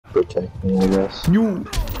protect me, I guess. You.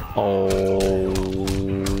 Oh.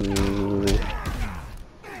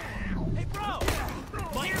 Hey, bro!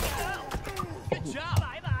 Good job!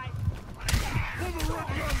 Bye-bye!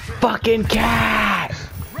 Fucking cat!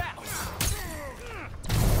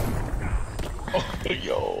 Oh,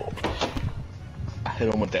 yo. I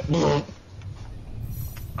hit him with that.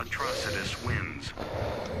 Atrocitus wins.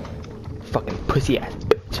 Fucking pussy ass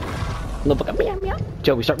bitch. Little fucking meow meow.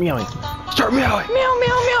 Joey, start meowing. Start meowing. Meow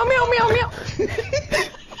meow meow meow meow meow.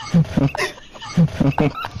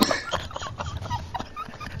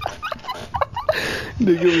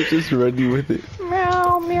 Nigga was just ready with it.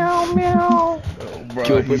 Meow meow meow. Oh, bro,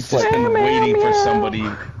 Gilbert's he's just been waiting for somebody.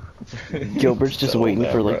 Gilbert's just So waiting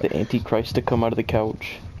bad, for like bro. the Antichrist to come out of the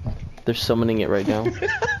couch. They're summoning it right now.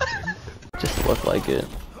 Just look like it.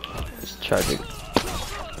 It's tragic.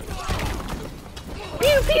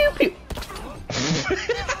 Pew pew pew.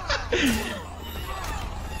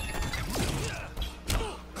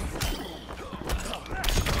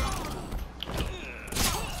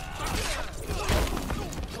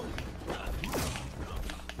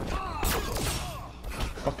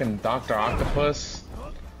 Fucking Dr. Octopus.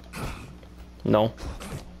 No.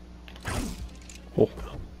 Oh.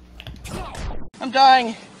 I'm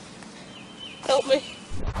dying. Help me.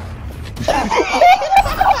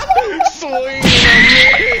 Swing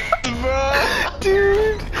on bro.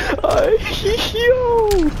 Dude,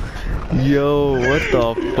 yo, what the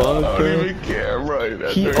fuck, I don't bro? even care, bro.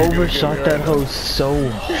 He overshot that hose so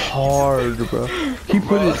hard, bro. He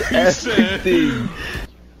put his He ass said- thing.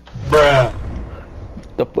 Bruh.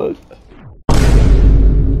 The fuck?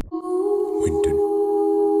 Winton.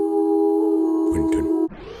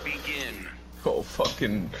 Begin. Oh,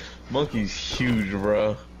 fucking monkey's huge,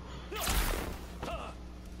 bro.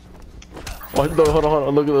 Watch, no, hold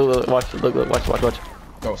on, look, watch, watch.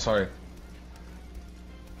 Oh, sorry.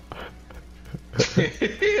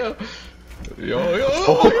 Yo, yo.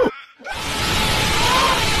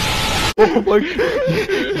 Oh my god.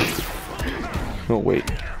 No, wait.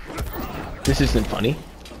 This isn't funny.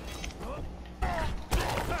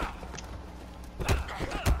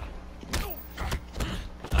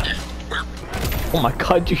 Oh my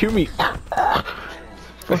god, do you hear me?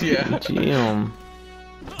 Yeah. Damn.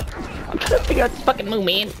 I'm trying to figure out this fucking move,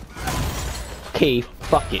 man. Okay,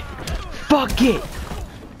 fuck it. Fuck it!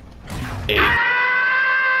 Hey.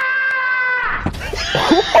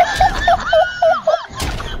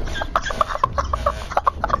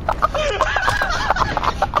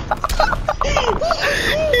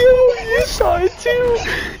 You saw it too!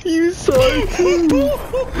 You saw it too!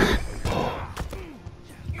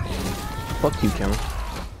 Fuck you, Kevin.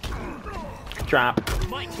 Drop.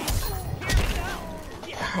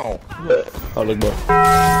 Ow. Oh, look, bro.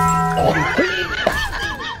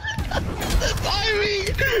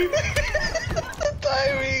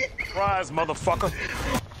 Timing! Rise, motherfucker!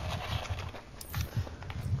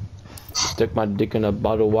 Stuck my dick in a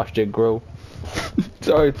bottle, watched it grow.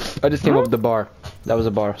 Sorry, I just came up with the bar. That was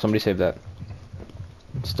a bar. Somebody save that.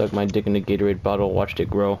 Stuck my dick in a Gatorade bottle, watched it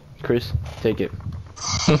grow. Chris, take it.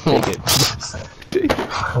 Take it.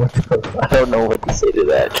 I don't know what to say to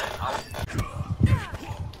that.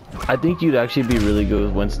 I think you'd actually be really good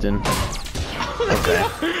with Winston. Okay.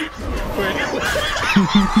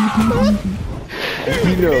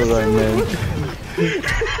 You know what I meant.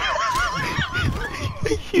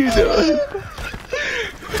 You know it.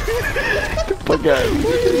 Fuck out.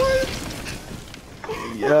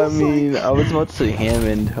 Yeah, I mean, I was about to say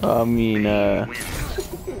Hammond. I mean, I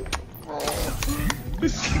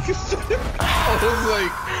was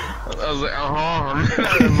like,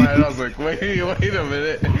 I was like, wait a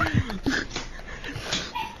minute. I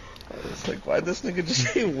was like, why'd this nigga just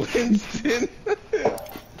say Winston?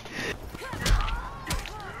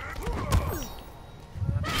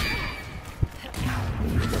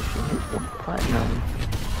 platinum.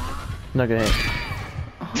 Not gonna hit.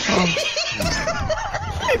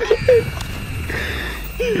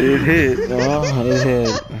 It hit. Oh, it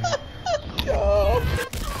hit.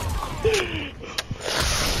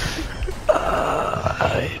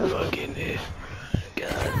 I fucking hit.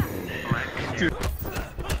 God damn.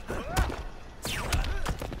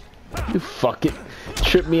 You fucking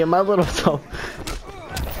trip me in my little toe.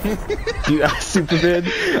 You ass Superman.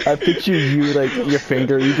 I picture you like your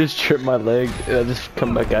finger. You just trip my leg, and I just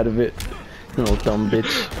come back out of it. You little dumb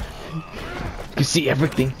bitch. You can see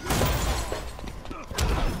everything.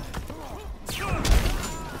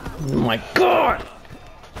 Oh my god!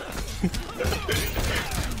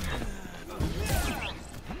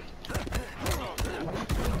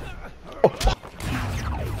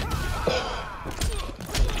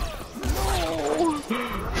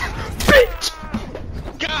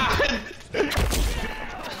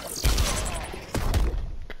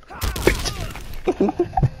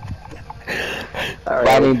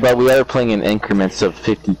 I mean, but we are playing in increments of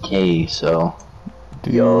 50k, so.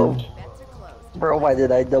 Yo. Bro, why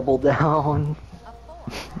did I double down?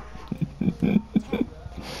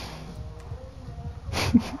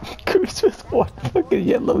 Christmas, one fucking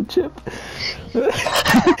yellow chip. Yo,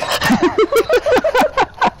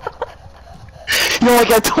 I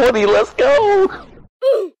got 20, let's go!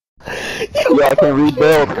 Yo, I can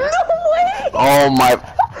rebuild. No way! Oh my.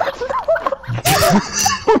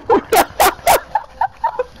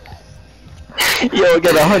 Yo, I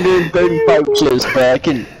got 135 chips, but I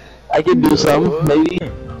can do some, maybe.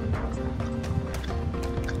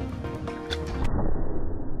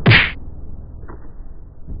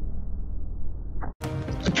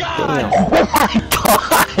 Damn. Oh my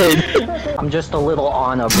god! I'm just a little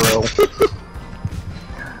Anna, bro.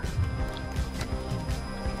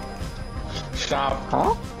 Stop.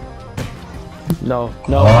 Huh? No.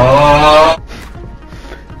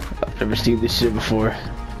 I've never seen this shit before.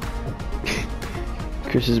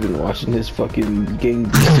 Chris has been watching his fucking gang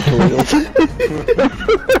tutorials.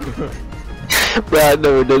 Bro, I've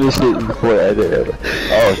never done this shit before ever.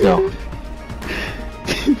 Oh no.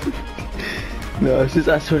 No, it's just,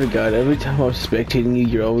 I swear to God, every time I was spectating you,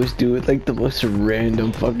 you're always doing like the most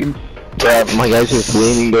random fucking. Yeah, my guy's just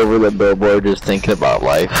leaning over the billboard, just thinking about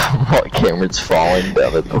life while Cameron's falling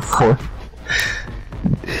down it before.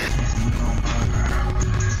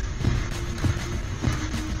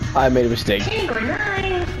 I made a mistake. You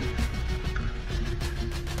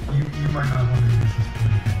might not want to use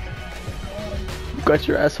this. Got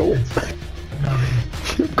your asshole.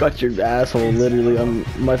 Got your asshole literally on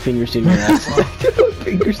my fingers in your ass. My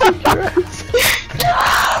fingers in your ass.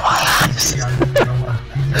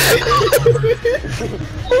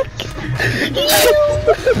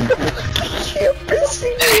 I'm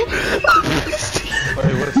pissing you. I'm pissing you.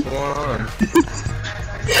 Wait, what's going on?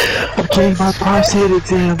 I'm getting my prostate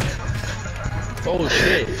exam. Oh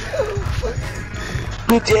shit.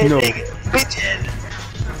 Bitch, No. bitch.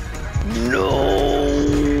 No.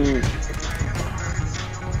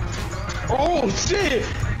 Oh shit!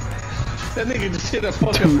 That nigga just hit a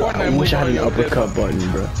fucking Dude, Fortnite I wish I had an move on your uppercut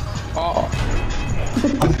button, bro. Oh.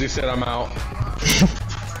 He said I'm out.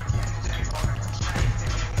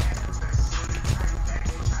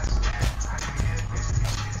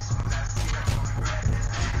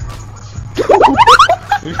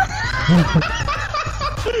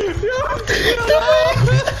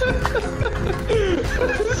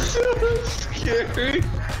 Scary.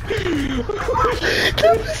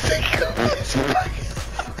 That was the goofiest fucking.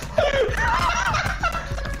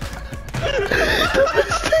 That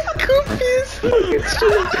was the goofiest fucking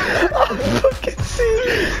shit I've fucking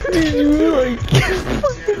seen. Dude, you were like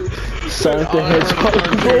Sonic the Hedgehog,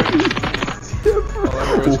 bro. All I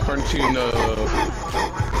heard was Cartoon,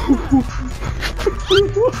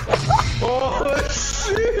 Oh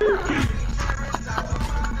shit!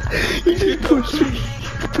 You just pushed me.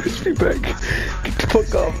 Push me back. Get the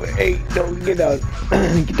fuck off. Hey, no, get down.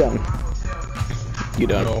 Get down. Get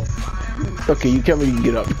down. No. Okay, you tell me you can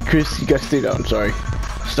get up. Chris, you gotta stay down, sorry.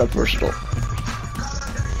 Stop versatile.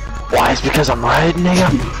 Why? It's because I'm riding,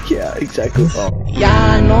 nigga. Yeah, exactly. Oh.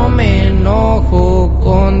 Ya no me enojo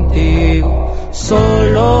contigo,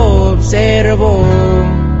 solo observo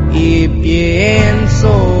y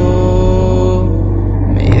pienso,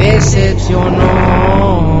 me decepcionó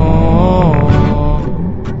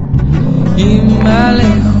y me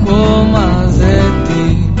alejo más de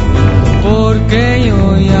ti, porque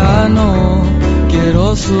yo ya no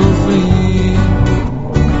quiero sufrir.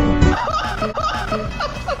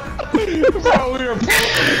 Bro, we were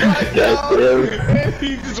Goddamn. and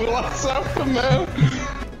he just walks up from there.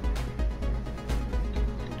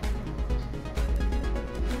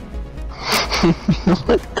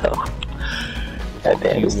 What the? That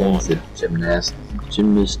damn this thing's a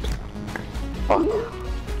gymnast. Fuck.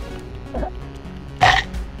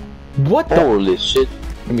 What the? Holy shit.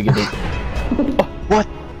 Let me get it. What?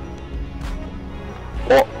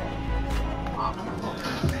 Oh.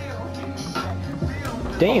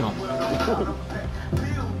 Damn.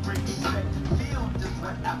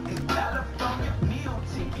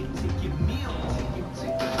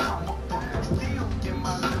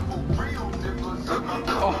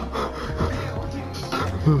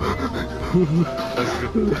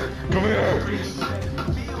 Come here.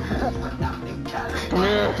 Come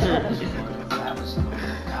here.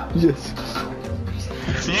 Yes.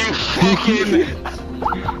 You fucking.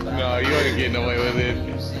 No, you ain't getting away with it.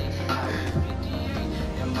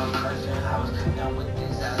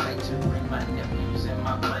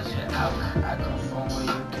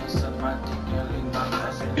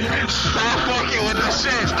 Stop fucking with the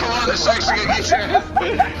shit. Come on That's actually gonna get your ass.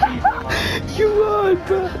 You won,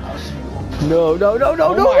 bro. No.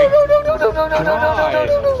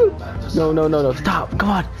 No. Stop. Come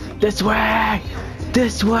on. This way.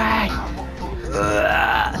 This way.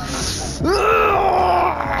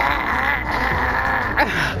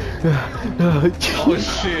 Oh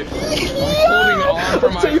shit. I'm holding on for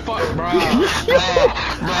my fuck, bro.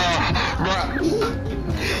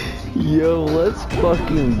 Yo, let's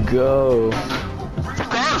fucking go.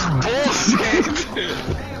 That's bullshit.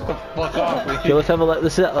 Fuck off, man. Yo, let's have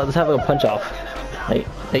a punch off. Like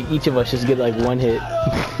each of us just get like one hit.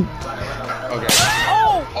 Okay.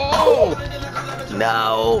 Oh!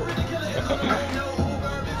 No.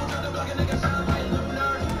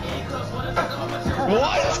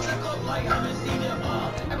 What?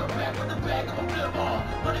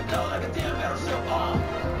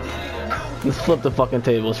 Let's flip the fucking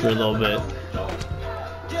tables for a little bit.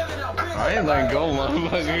 I ain't letting go,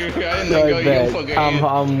 motherfucker. I ain't letting go. You fucking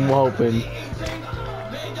I'm hoping.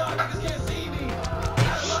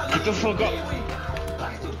 Get the fuck up.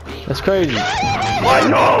 That's crazy. I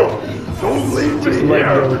know! Don't leave me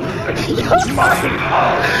here!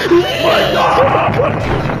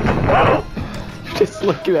 Just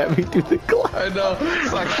looking at me through the glass. I know.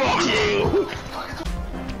 It's like, fuck you!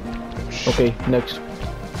 Okay, next.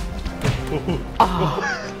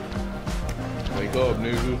 Wake up,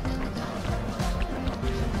 nigga.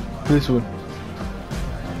 This one.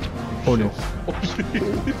 Oh no.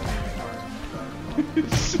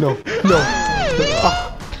 No.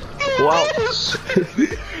 Wow.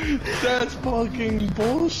 That's fucking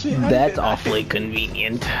bullshit. That's awfully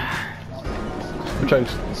convenient. I'm trying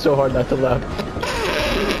so hard not to laugh.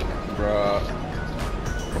 Bruh.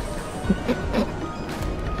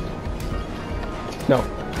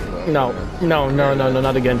 No,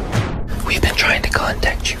 not again. We've been trying to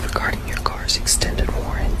contact you regarding your car's extended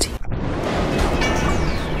warranty.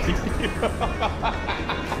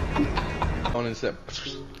 On and step.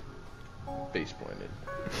 Face pointed.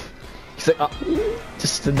 He's like,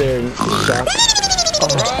 just stood there and shot.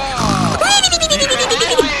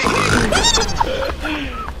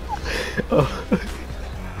 Oh.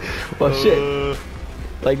 Well, shit.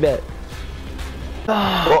 Like that.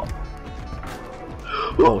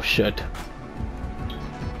 Oh shit.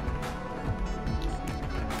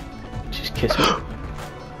 Just kiss me.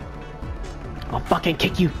 I'll fucking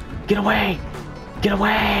kick you. Get away. Get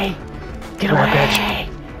away. Get away.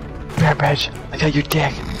 Rampage, I got your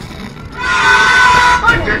dick.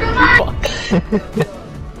 Fuck.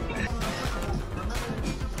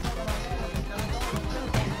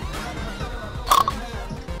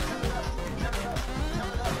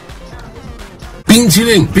冰淇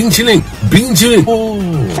淋，冰淇淋，冰淇淋。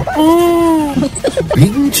哦，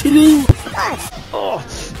冰淇淋。Oh,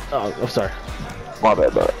 I'm sorry. My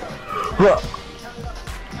bad.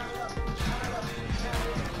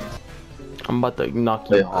 I'm about to knock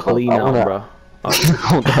you clean out, bro.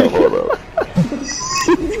 Hold up.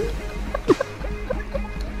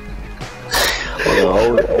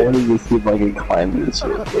 I want to see if I can climb this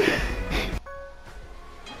real quick.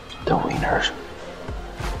 The wieners.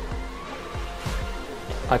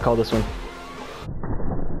 I call this one.